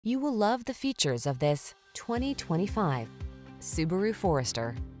You will love the features of this 2025 Subaru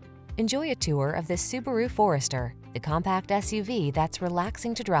Forester. Enjoy a tour of this Subaru Forester, the compact SUV that's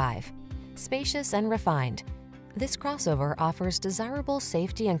relaxing to drive. Spacious and refined, this crossover offers desirable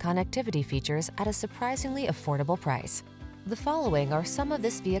safety and connectivity features at a surprisingly affordable price. The following are some of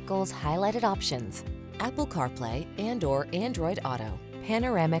this vehicle's highlighted options: Apple CarPlay and/or Android Auto,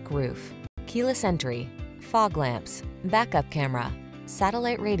 panoramic roof, keyless entry, fog lamps, backup camera,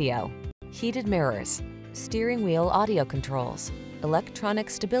 satellite radio, heated mirrors, steering wheel audio controls, electronic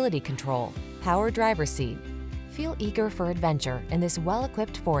stability control, power driver seat. Feel eager for adventure in this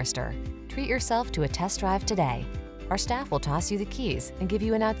well-equipped Forester. Treat yourself to a test drive today. Our staff will toss you the keys and give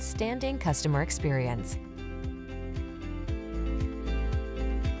you an outstanding customer experience.